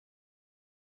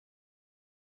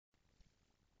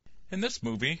In this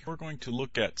movie, we're going to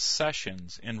look at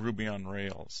sessions in Ruby on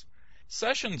Rails.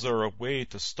 Sessions are a way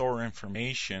to store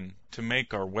information to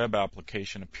make our web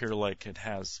application appear like it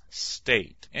has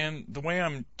state. And the way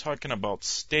I'm talking about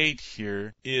state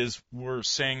here is we're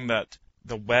saying that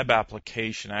the web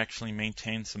application actually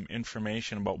maintains some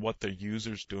information about what the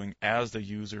user's doing as the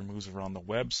user moves around the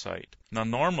website. Now,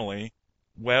 normally,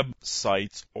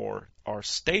 websites are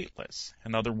stateless.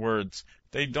 In other words,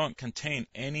 they don't contain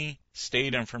any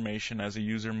state information as a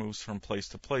user moves from place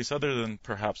to place, other than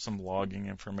perhaps some logging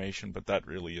information, but that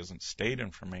really isn't state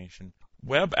information.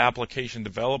 Web application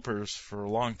developers for a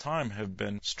long time have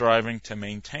been striving to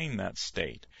maintain that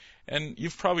state. And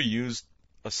you've probably used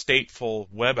a stateful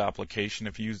web application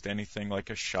if you used anything like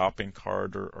a shopping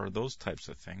cart or those types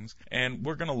of things. And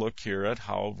we're going to look here at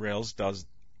how Rails does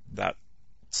that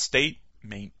state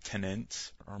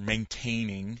maintenance, or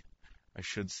maintaining, I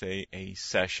should say, a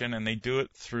session, and they do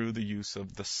it through the use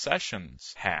of the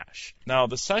sessions hash. Now,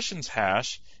 the sessions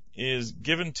hash is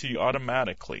given to you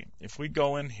automatically. If we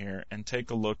go in here and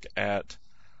take a look at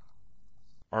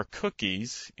our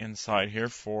cookies inside here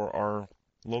for our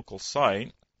local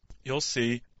site, you'll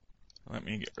see, let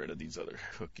me get rid of these other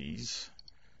cookies,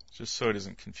 just so it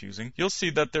isn't confusing. You'll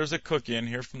see that there's a cookie in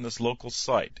here from this local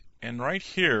site. And right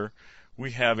here,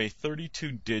 we have a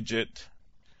 32-digit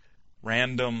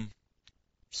random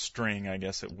string, I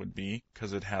guess it would be,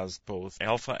 because it has both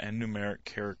alpha and numeric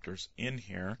characters in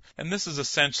here. And this is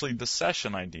essentially the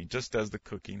session ID, just as the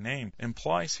cookie name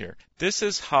implies here. This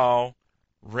is how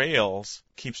Rails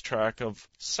keeps track of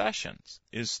sessions,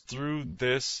 is through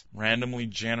this randomly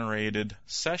generated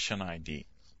session ID.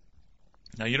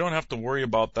 Now, you don't have to worry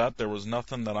about that. There was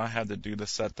nothing that I had to do to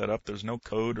set that up. There's no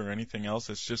code or anything else.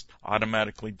 It's just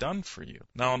automatically done for you.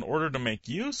 Now, in order to make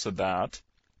use of that,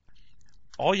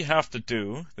 all you have to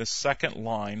do, this second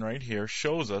line right here,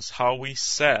 shows us how we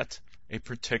set a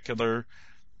particular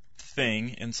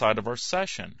thing inside of our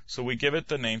session. So we give it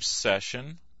the name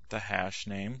session, the hash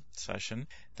name, session.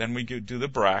 Then we do the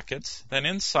brackets. Then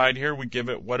inside here, we give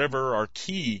it whatever our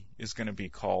key is going to be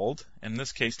called. In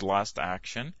this case, the last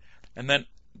action. And then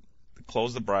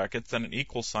close the brackets, then an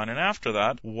equal sign, and after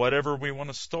that, whatever we want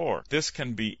to store. This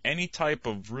can be any type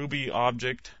of Ruby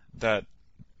object that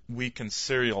we can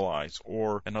serialize,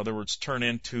 or in other words, turn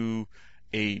into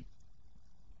a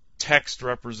text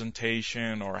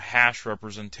representation or a hash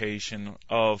representation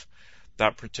of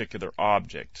that particular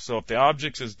object. So if the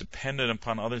object is dependent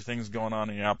upon other things going on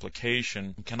in your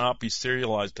application, it cannot be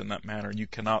serialized in that manner. You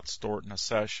cannot store it in a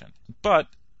session. But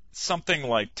something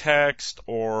like text,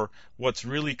 or what's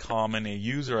really common, a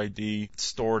user ID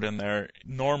stored in there,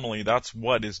 normally that's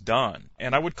what is done.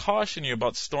 And I would caution you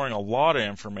about storing a lot of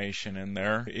information in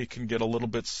there. It can get a little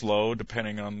bit slow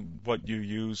depending on what you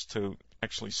use to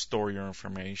actually store your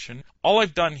information. All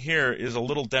I've done here is a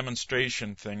little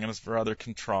demonstration thing, and it's rather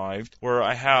contrived, where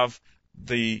I have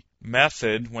the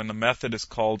method. When the method is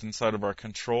called inside of our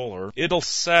controller, it'll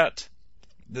set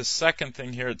this second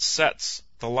thing here. It sets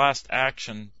the last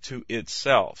action to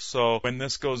itself. So when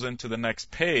this goes into the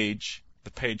next page, the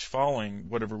page following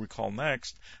whatever we call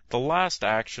next, the last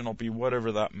action will be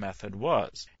whatever that method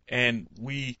was. And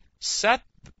we set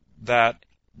that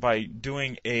by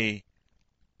doing a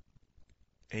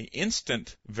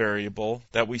instant variable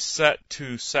that we set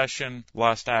to session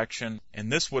last action,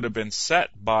 and this would have been set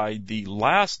by the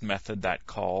last method that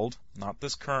called, not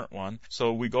this current one.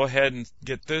 So we go ahead and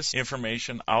get this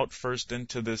information out first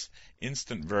into this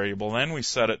instant variable, then we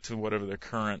set it to whatever the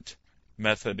current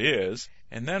method is.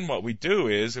 And then what we do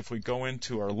is, if we go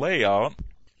into our layout,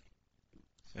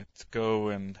 let's go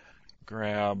and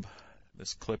grab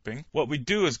this clipping. What we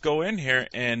do is go in here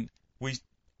and we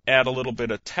add a little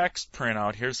bit of text print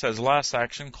out here. It says last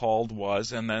action called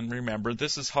was, and then remember,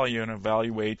 this is how you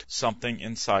evaluate something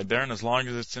inside there. And as long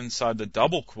as it's inside the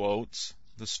double quotes,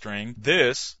 the string,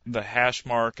 this, the hash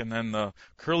mark, and then the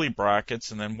curly brackets,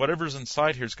 and then whatever's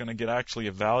inside here is going to get actually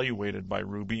evaluated by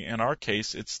Ruby. In our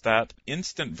case, it's that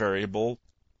instant variable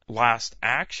last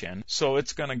action. So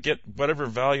it's going to get whatever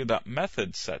value that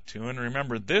method set to. And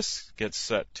remember, this gets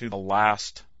set to the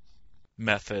last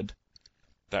method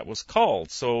that was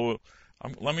called. So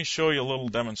let me show you a little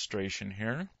demonstration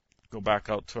here. Go back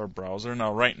out to our browser.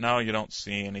 Now, right now, you don't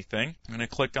see anything. I'm going to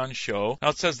click on Show. Now,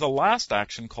 it says the last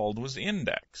action called was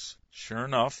index. Sure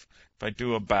enough, if I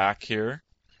do a back here,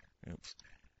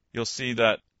 you'll see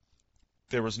that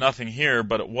there was nothing here,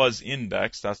 but it was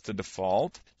index. That's the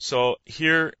default. So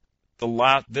here,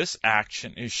 this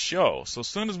action is Show. So as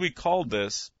soon as we called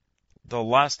this, the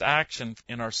last action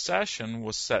in our session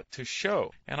was set to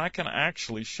show. And I can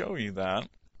actually show you that,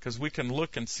 because we can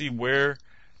look and see where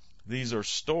these are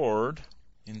stored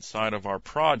inside of our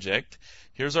project.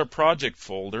 Here's our project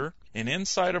folder, and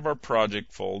inside of our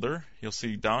project folder, you'll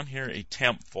see down here a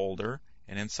temp folder,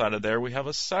 and inside of there we have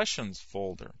a sessions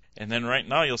folder. And then right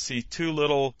now you'll see two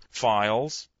little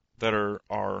files that are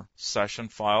our session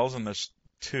files, and there's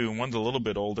two. One's a little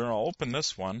bit older. I'll open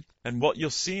this one, and what you'll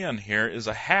see in here is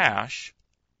a hash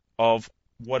of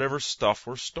whatever stuff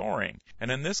we're storing.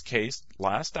 And in this case,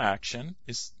 last action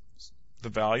is the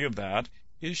value of that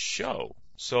is show.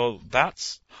 So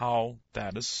that's how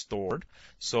that is stored.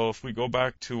 So if we go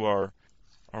back to our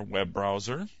web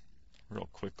browser real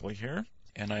quickly here,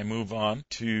 and I move on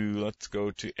to, let's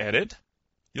go to edit,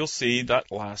 you'll see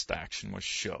that last action was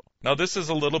show. Now this is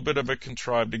a little bit of a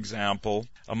contrived example.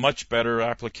 A much better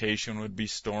application would be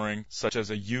storing such as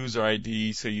a user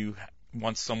ID, so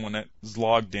once someone is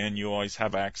logged in, you always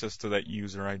have access to that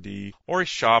user ID, or a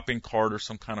shopping cart or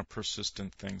some kind of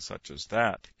persistent thing such as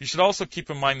that. You should also keep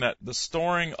in mind that the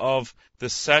storing of the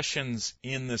sessions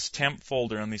in this temp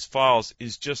folder and these files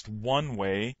is just one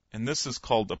way, and this is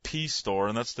called a pstore,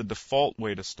 and that's the default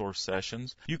way to store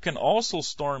sessions. You can also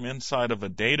store them inside of a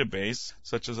database,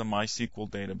 such as a MySQL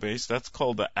database. That's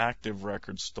called the Active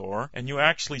Record Store, and you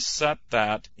actually set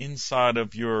that inside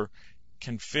of your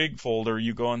config folder.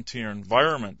 You go into your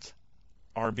environment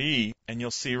RB, and you'll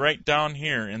see right down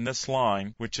here in this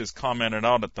line, which is commented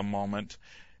out at the moment,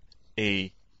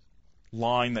 a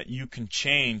line that you can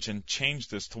change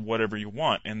this to whatever you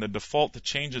want. And the default to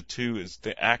change it to is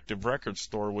the Active Record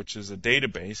Store, which is a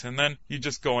database. And then you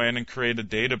just go in and create a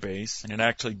database, and it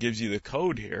actually gives you the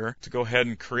code here to go ahead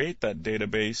and create that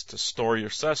database to store your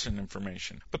session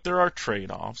information. But there are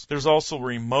trade-offs. There's also a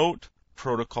remote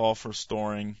protocol for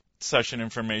storing session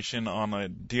information on a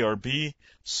DRB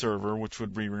server, which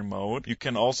would be remote. You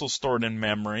can also store it in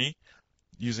memory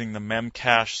using the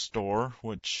Memcache store,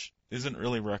 which isn't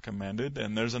really recommended.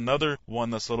 And there's another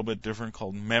one that's a little bit different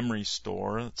called Memory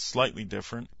Store. It's slightly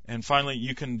different. And finally,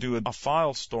 you can do a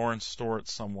file store and store it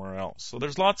somewhere else. So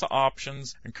there's lots of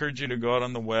options. I encourage you to go out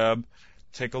on the web,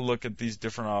 take a look at these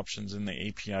different options in the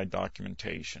API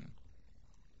documentation.